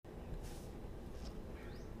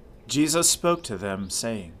Jesus spoke to them,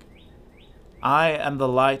 saying, I am the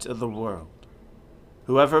light of the world.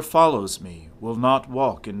 Whoever follows me will not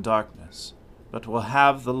walk in darkness, but will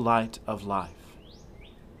have the light of life.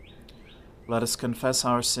 Let us confess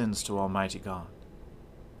our sins to Almighty God.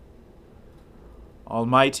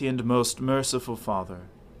 Almighty and most merciful Father,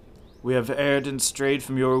 we have erred and strayed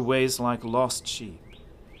from your ways like lost sheep.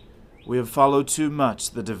 We have followed too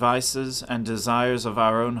much the devices and desires of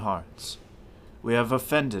our own hearts. We have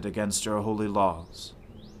offended against your holy laws.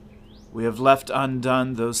 We have left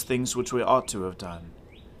undone those things which we ought to have done,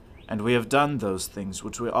 and we have done those things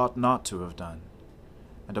which we ought not to have done.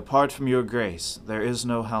 And apart from your grace, there is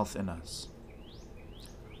no health in us.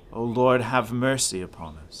 O Lord, have mercy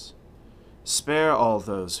upon us. Spare all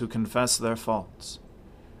those who confess their faults.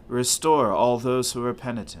 Restore all those who are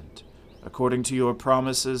penitent, according to your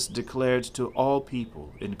promises declared to all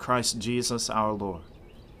people in Christ Jesus our Lord.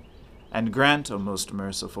 And grant, O most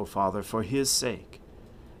merciful Father, for his sake,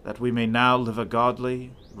 that we may now live a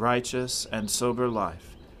godly, righteous, and sober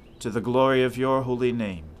life, to the glory of your holy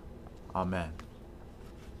name. Amen.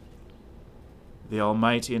 The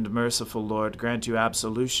Almighty and merciful Lord grant you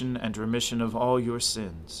absolution and remission of all your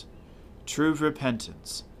sins, true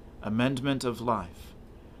repentance, amendment of life,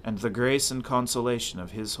 and the grace and consolation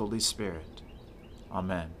of his Holy Spirit.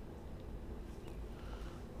 Amen.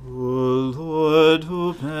 O Lord,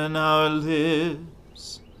 open our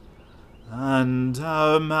lips, and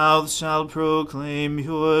our mouth shall proclaim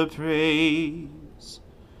your praise.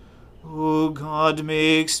 O God,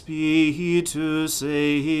 make speed to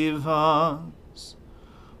save us.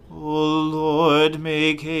 O Lord,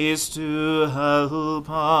 make haste to help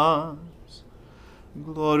us.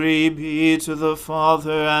 Glory be to the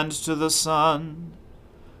Father, and to the Son,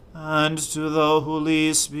 and to the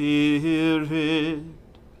Holy Spirit,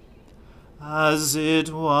 as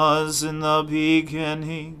it was in the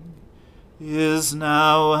beginning, is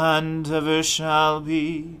now, and ever shall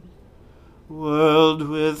be, world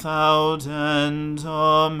without end.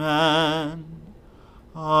 Amen.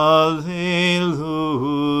 Alleluia.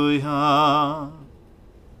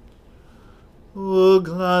 O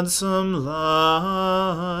gladsome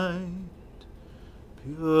light,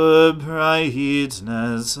 pure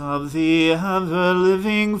brightness of the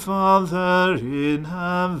ever-living Father in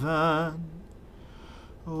heaven,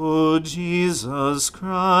 O Jesus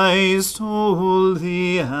Christ,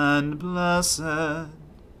 holy and blessed,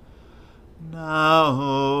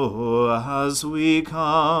 now as we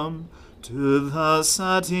come to the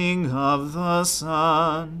setting of the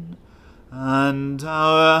sun, and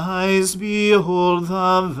our eyes behold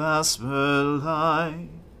the vesper light,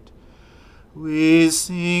 we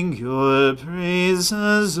sing your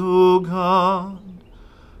praises, O God,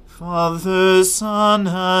 Father, Son,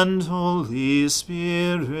 and Holy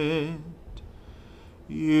Spirit.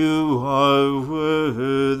 You are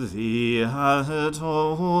worthy at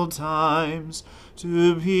all times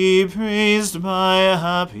to be praised by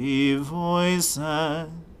happy voices,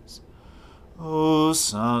 O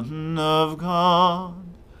Son of God,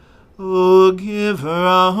 O Giver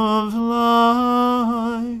of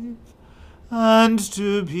life, and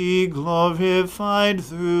to be glorified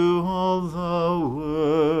through all the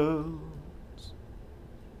world.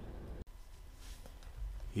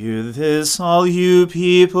 Hear this, all you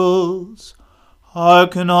peoples,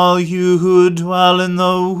 hearken all you who dwell in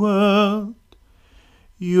the world,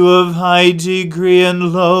 you of high degree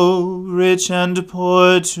and low, rich and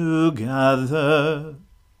poor together.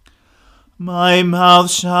 My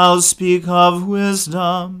mouth shall speak of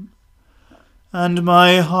wisdom, and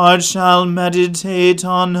my heart shall meditate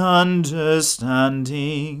on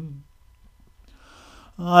understanding.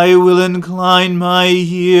 I will incline my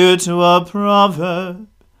ear to a proverb,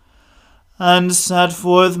 and set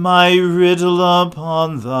forth my riddle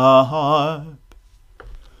upon the harp.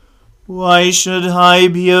 Why should I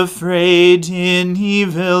be afraid in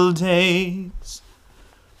evil days,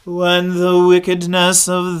 when the wickedness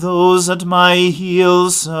of those at my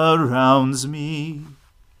heels surrounds me?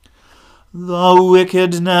 The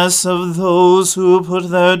wickedness of those who put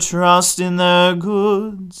their trust in their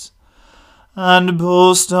goods, and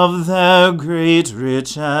boast of their great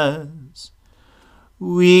riches.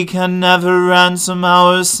 We can never ransom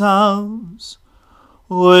ourselves,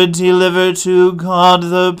 or deliver to God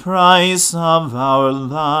the price of our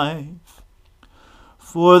life.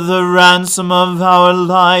 For the ransom of our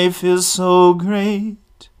life is so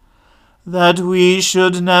great, that we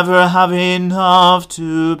should never have enough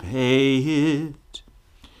to pay it.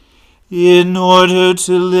 In order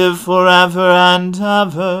to live forever and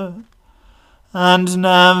ever, and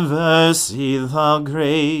never see the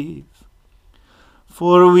grave.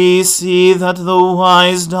 For we see that the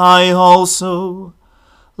wise die also,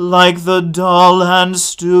 like the dull and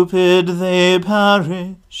stupid they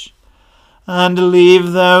perish, and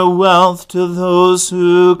leave their wealth to those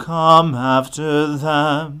who come after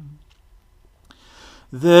them.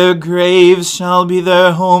 Their graves shall be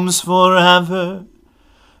their homes forever,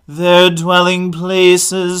 their dwelling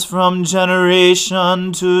places from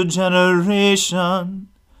generation to generation,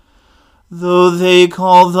 though they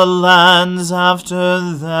call the lands after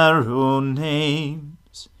their own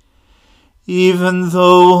names. Even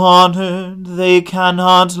though honored, they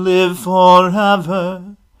cannot live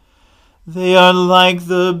forever. They are like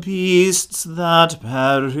the beasts that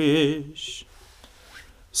perish.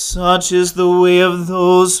 Such is the way of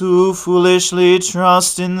those who foolishly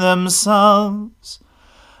trust in themselves,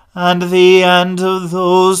 and the end of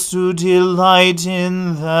those who delight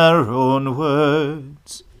in their own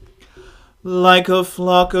words. Like a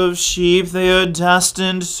flock of sheep they are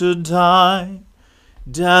destined to die.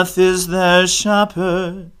 Death is their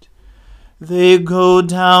shepherd. They go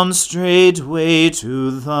down straightway to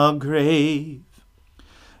the grave.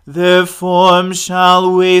 Their form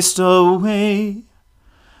shall waste away,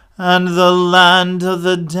 and the land of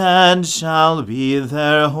the dead shall be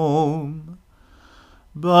their home.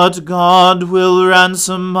 But God will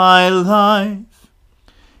ransom my life.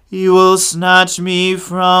 He will snatch me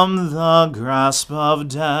from the grasp of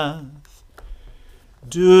death.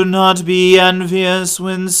 Do not be envious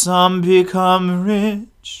when some become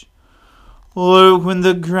rich, or when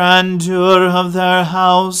the grandeur of their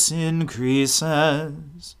house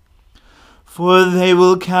increases. For they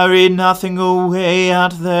will carry nothing away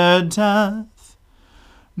at their death,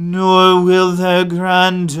 nor will their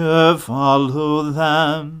grandeur follow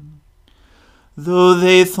them. Though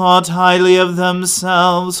they thought highly of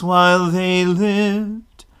themselves while they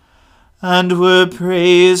lived, and were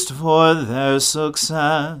praised for their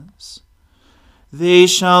success, they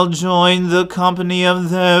shall join the company of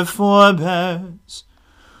their forebears,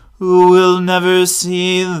 who will never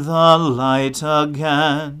see the light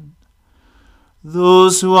again.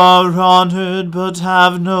 Those who are honored but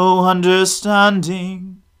have no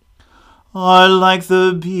understanding are like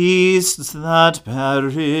the beasts that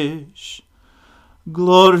perish.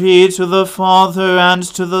 Glory to the Father, and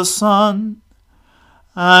to the Son,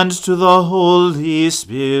 and to the Holy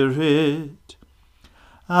Spirit,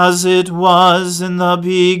 as it was in the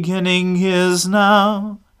beginning, is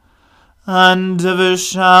now, and ever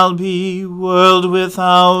shall be, world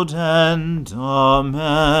without end.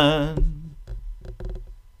 Amen.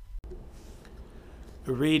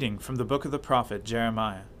 A reading from the book of the prophet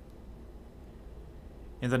Jeremiah.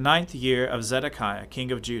 In the 9th year of Zedekiah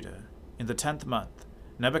king of Judah, in the 10th month,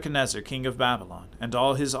 Nebuchadnezzar king of Babylon and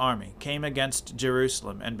all his army came against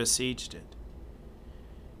Jerusalem and besieged it.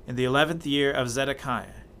 In the 11th year of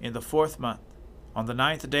Zedekiah, in the 4th month, on the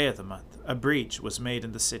 9th day of the month, a breach was made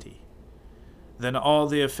in the city. Then all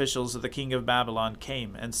the officials of the king of Babylon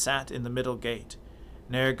came and sat in the middle gate,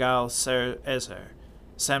 Nergal-Sarezer,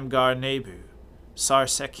 Samgar-Nebu,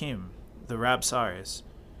 Sarsekim, the Rabsaris,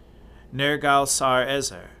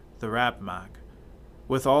 Nergal-Sarezer, the Rabmag,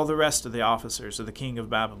 with all the rest of the officers of the king of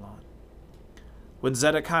Babylon. When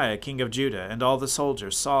Zedekiah king of Judah and all the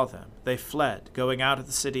soldiers saw them, they fled, going out of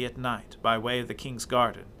the city at night by way of the king's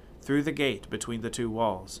garden, through the gate between the two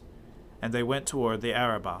walls, and they went toward the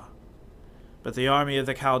Arabah. But the army of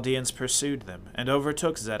the Chaldeans pursued them, and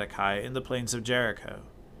overtook Zedekiah in the plains of Jericho.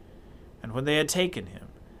 And when they had taken him,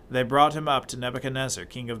 they brought him up to Nebuchadnezzar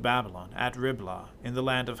king of Babylon at Riblah in the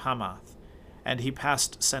land of Hamath, and he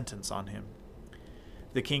passed sentence on him.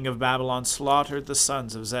 The king of Babylon slaughtered the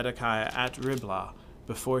sons of Zedekiah at Riblah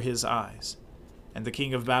before his eyes, and the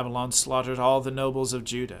king of Babylon slaughtered all the nobles of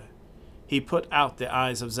Judah. He put out the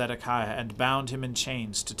eyes of Zedekiah and bound him in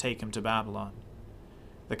chains to take him to Babylon.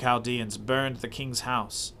 The Chaldeans burned the king's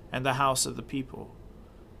house and the house of the people,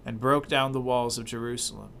 and broke down the walls of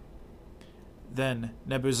Jerusalem. Then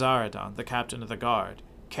Nebuzaradan, the captain of the guard,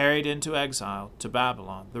 carried into exile to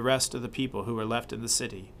Babylon the rest of the people who were left in the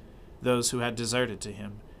city, those who had deserted to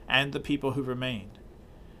him, and the people who remained.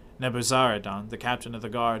 Nebuzaradan, the captain of the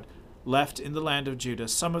guard, left in the land of Judah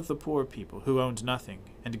some of the poor people who owned nothing,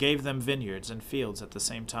 and gave them vineyards and fields at the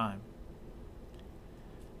same time.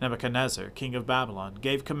 Nebuchadnezzar, king of Babylon,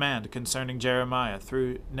 gave command concerning Jeremiah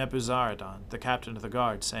through Nebuzaradan, the captain of the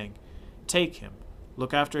guard, saying, "Take him,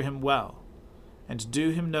 look after him well, and do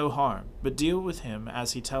him no harm, but deal with him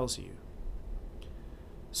as he tells you."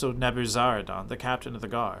 So Nebuzaradan, the captain of the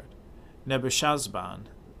guard, Nebuchadnezzar,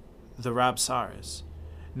 the Rabsaris,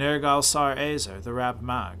 Nergal-Sarezer, the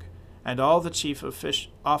Rabmag, and all the chief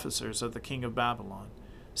officers of the king of Babylon,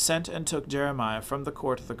 sent and took Jeremiah from the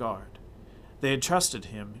court of the guard. They entrusted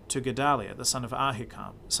him to Gedaliah the son of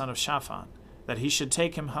Ahikam, son of Shaphan, that he should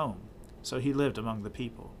take him home. So he lived among the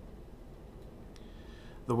people.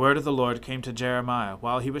 The word of the Lord came to Jeremiah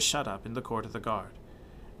while he was shut up in the court of the guard.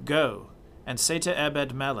 Go, and say to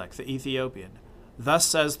Ebed-melech the Ethiopian, Thus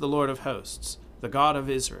says the Lord of hosts, the God of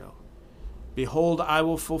Israel, Behold, I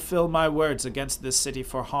will fulfill my words against this city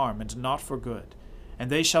for harm and not for good,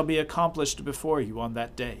 and they shall be accomplished before you on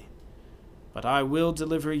that day. But I will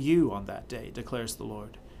deliver you on that day, declares the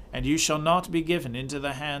Lord, and you shall not be given into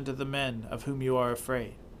the hand of the men of whom you are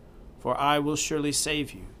afraid. For I will surely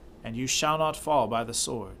save you, and you shall not fall by the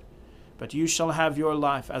sword, but you shall have your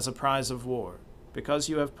life as a prize of war, because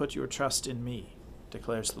you have put your trust in me,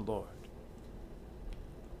 declares the Lord.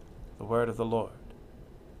 The word of the Lord.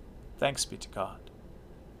 Thanks be to God.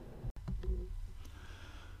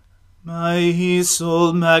 My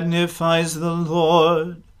soul magnifies the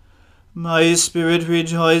Lord. My spirit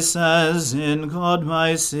rejoices in God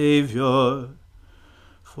my Saviour.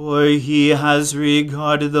 For he has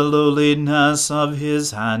regarded the lowliness of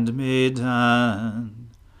his handmaiden.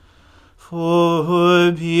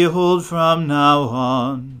 For behold, from now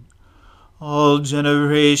on, all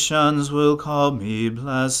generations will call me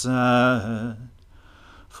blessed.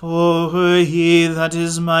 For he that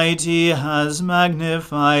is mighty has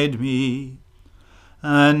magnified me,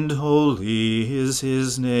 and holy is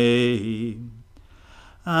his name.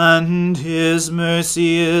 And his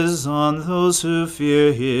mercy is on those who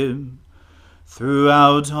fear him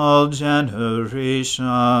throughout all generations.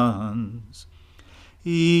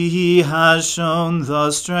 He has shown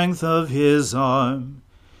the strength of his arm.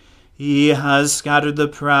 He has scattered the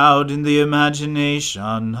proud in the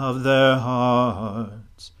imagination of their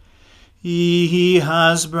hearts. He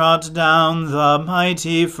has brought down the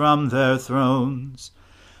mighty from their thrones,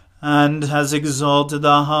 and has exalted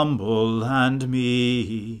the humble and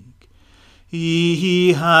meek.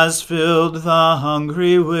 He has filled the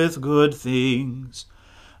hungry with good things,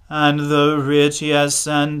 and the rich he has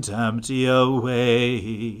sent empty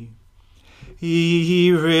away.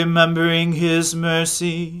 He, remembering his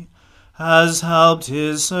mercy, has helped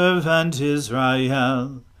his servant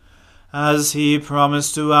Israel, as he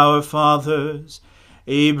promised to our fathers,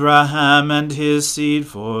 Abraham and his seed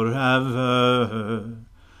forever.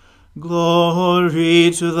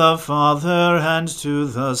 Glory to the Father, and to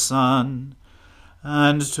the Son,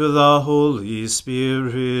 and to the Holy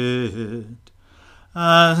Spirit,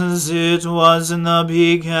 as it was in the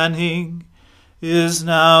beginning, is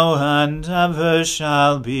now, and ever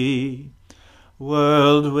shall be,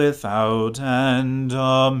 world without end.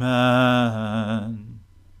 Amen.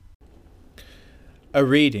 A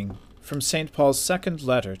reading from St. Paul's second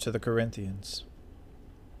letter to the Corinthians.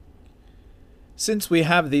 Since we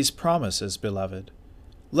have these promises, beloved,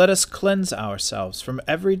 let us cleanse ourselves from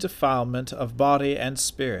every defilement of body and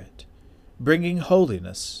spirit, bringing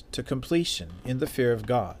holiness to completion in the fear of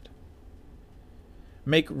God.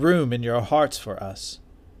 Make room in your hearts for us.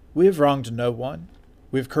 We have wronged no one.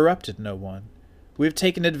 We have corrupted no one. We have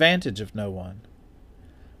taken advantage of no one.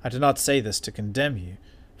 I do not say this to condemn you,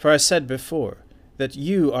 for I said before that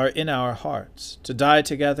you are in our hearts, to die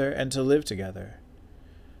together and to live together.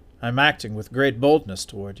 I am acting with great boldness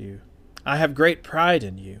toward you. I have great pride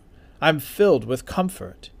in you. I am filled with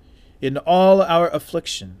comfort. In all our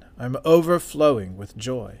affliction, I am overflowing with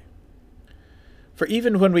joy. For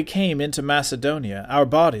even when we came into Macedonia, our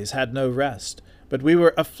bodies had no rest, but we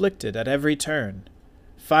were afflicted at every turn,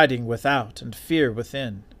 fighting without and fear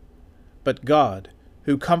within. But God,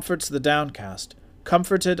 who comforts the downcast,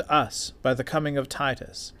 comforted us by the coming of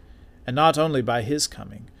Titus, and not only by his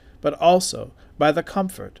coming, but also by the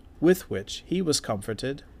comfort with which he was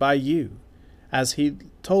comforted by you, as he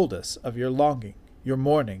told us of your longing, your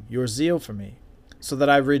mourning, your zeal for me, so that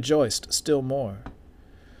I rejoiced still more.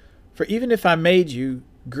 For even if I made you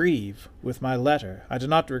grieve with my letter, I do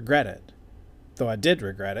not regret it, though I did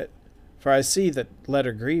regret it, for I see that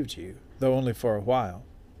letter grieved you, though only for a while.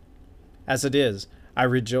 As it is, I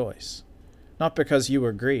rejoice, not because you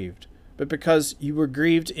were grieved, but because you were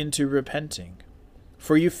grieved into repenting.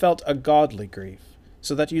 For you felt a godly grief,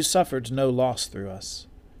 so that you suffered no loss through us.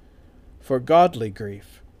 For godly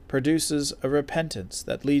grief produces a repentance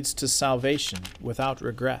that leads to salvation without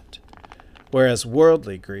regret, whereas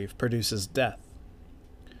worldly grief produces death.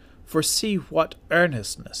 For see what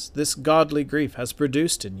earnestness this godly grief has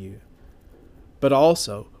produced in you, but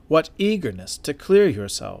also what eagerness to clear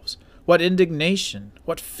yourselves, what indignation,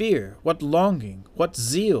 what fear, what longing, what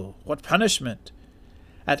zeal, what punishment.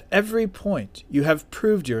 At every point you have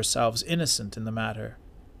proved yourselves innocent in the matter.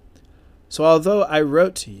 So although I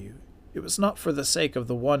wrote to you, It was not for the sake of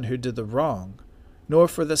the one who did the wrong, nor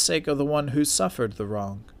for the sake of the one who suffered the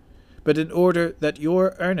wrong, but in order that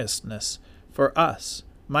your earnestness for us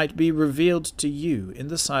might be revealed to you in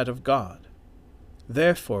the sight of God.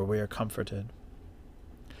 Therefore we are comforted.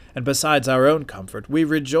 And besides our own comfort, we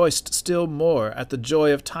rejoiced still more at the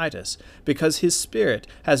joy of Titus, because his spirit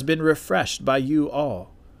has been refreshed by you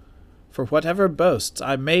all. For whatever boasts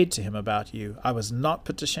I made to him about you, I was not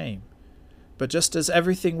put to shame. But just as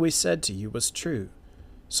everything we said to you was true,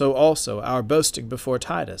 so also our boasting before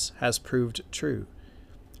Titus has proved true.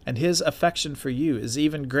 And his affection for you is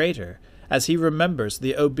even greater, as he remembers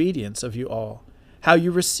the obedience of you all, how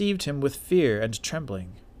you received him with fear and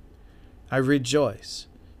trembling. I rejoice,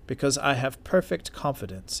 because I have perfect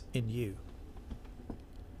confidence in you.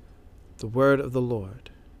 The word of the Lord.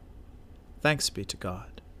 Thanks be to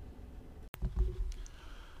God.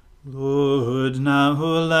 Lord, now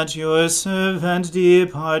let your servant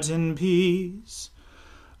depart in peace,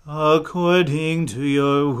 according to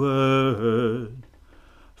your word.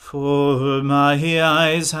 For my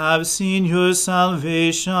eyes have seen your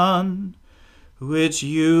salvation, which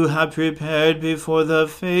you have prepared before the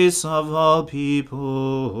face of all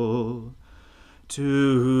people,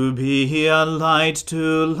 to be a light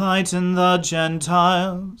to lighten the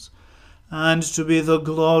Gentiles, and to be the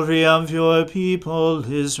glory of your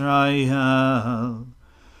people Israel.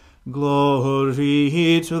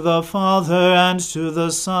 Glory to the Father, and to the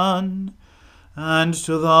Son, and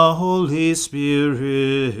to the Holy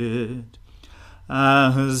Spirit,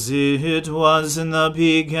 as it was in the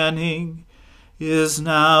beginning, is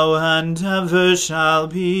now, and ever shall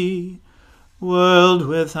be, world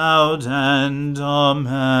without end.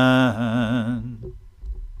 Amen.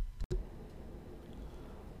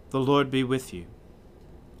 The Lord be with you.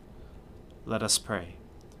 Let us pray.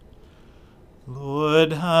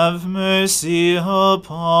 Lord, have mercy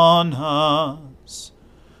upon us.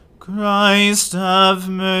 Christ, have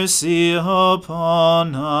mercy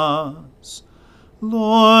upon us.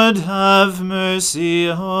 Lord, have mercy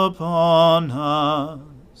upon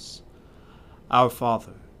us. Our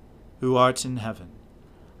Father, who art in heaven,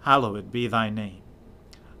 hallowed be thy name.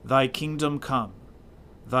 Thy kingdom come,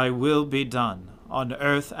 thy will be done, on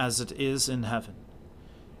earth as it is in heaven.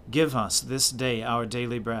 Give us this day our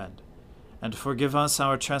daily bread, and forgive us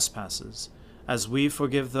our trespasses, as we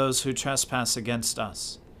forgive those who trespass against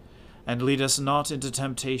us. And lead us not into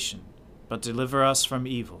temptation, but deliver us from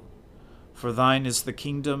evil. For thine is the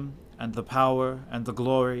kingdom, and the power, and the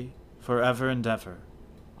glory, forever and ever.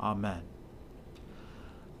 Amen.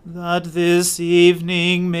 That this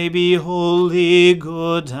evening may be holy,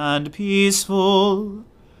 good, and peaceful,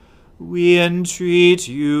 we entreat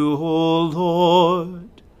you, O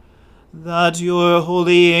Lord, that your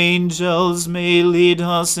holy angels may lead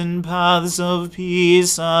us in paths of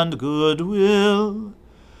peace and goodwill.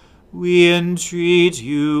 We entreat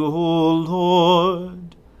you, O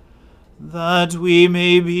Lord, that we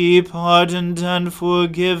may be pardoned and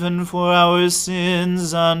forgiven for our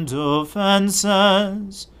sins and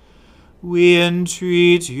offenses. We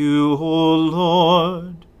entreat you, O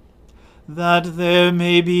Lord, that there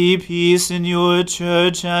may be peace in your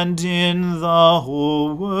church and in the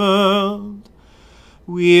whole world.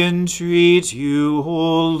 We entreat you,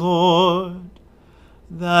 O Lord,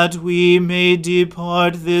 that we may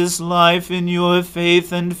depart this life in your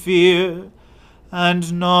faith and fear,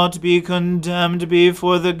 and not be condemned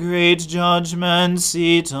before the great judgment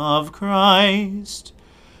seat of Christ.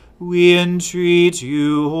 We entreat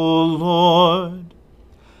you, O Lord,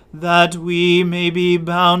 that we may be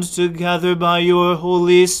bound together by your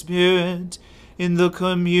Holy Spirit in the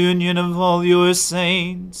communion of all your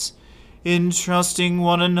saints, entrusting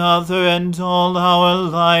one another and all our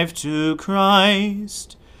life to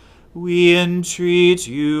Christ. We entreat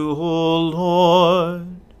you, O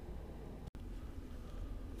Lord.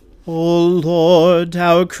 O Lord,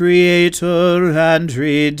 our Creator and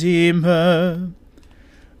Redeemer,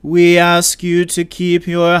 we ask you to keep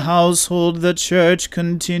your household, the Church,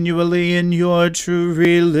 continually in your true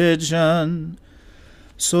religion,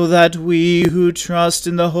 so that we who trust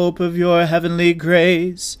in the hope of your heavenly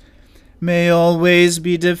grace may always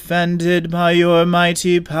be defended by your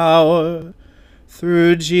mighty power,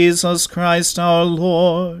 through Jesus Christ our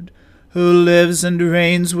Lord, who lives and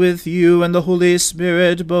reigns with you and the Holy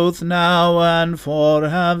Spirit both now and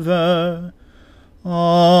forever.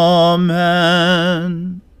 Amen.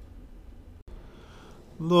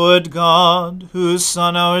 Lord God, whose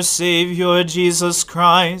Son, our Saviour, Jesus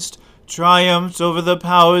Christ, triumphed over the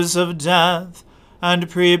powers of death, and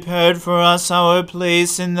prepared for us our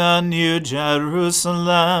place in the New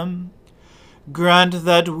Jerusalem, grant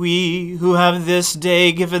that we, who have this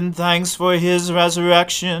day given thanks for his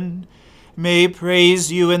resurrection, may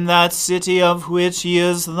praise you in that city of which he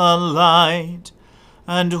is the light,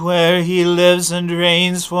 and where he lives and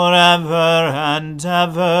reigns forever and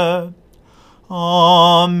ever.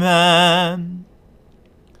 Amen.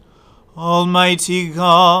 Almighty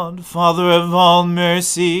God, Father of all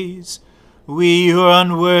mercies, we, your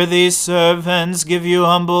unworthy servants, give you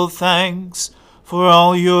humble thanks for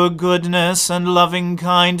all your goodness and loving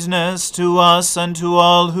kindness to us and to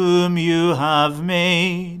all whom you have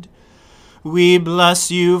made. We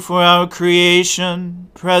bless you for our creation,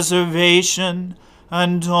 preservation,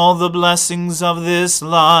 and all the blessings of this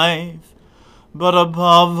life, but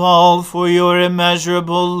above all for your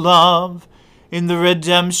immeasurable love in the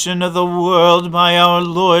redemption of the world by our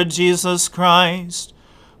Lord Jesus Christ,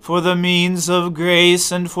 for the means of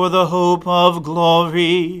grace and for the hope of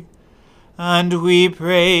glory. And we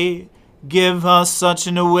pray, give us such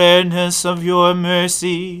an awareness of your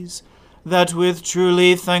mercies, that with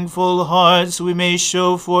truly thankful hearts we may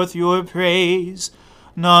show forth your praise,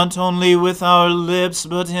 not only with our lips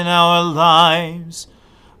but in our lives,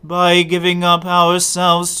 by giving up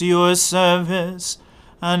ourselves to your service,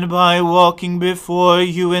 and by walking before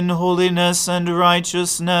you in holiness and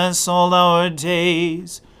righteousness all our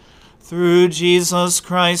days. Through Jesus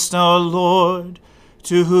Christ our Lord,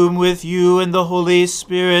 to whom with you and the Holy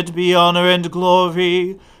Spirit be honor and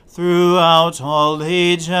glory throughout all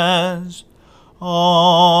ages.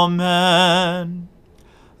 Amen.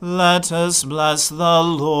 Let us bless the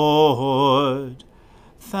Lord.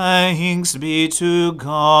 Thanks be to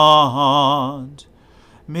God.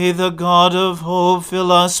 May the God of hope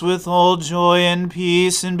fill us with all joy and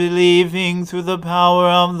peace in believing through the power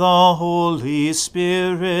of the Holy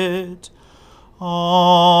Spirit.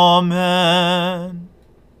 Amen.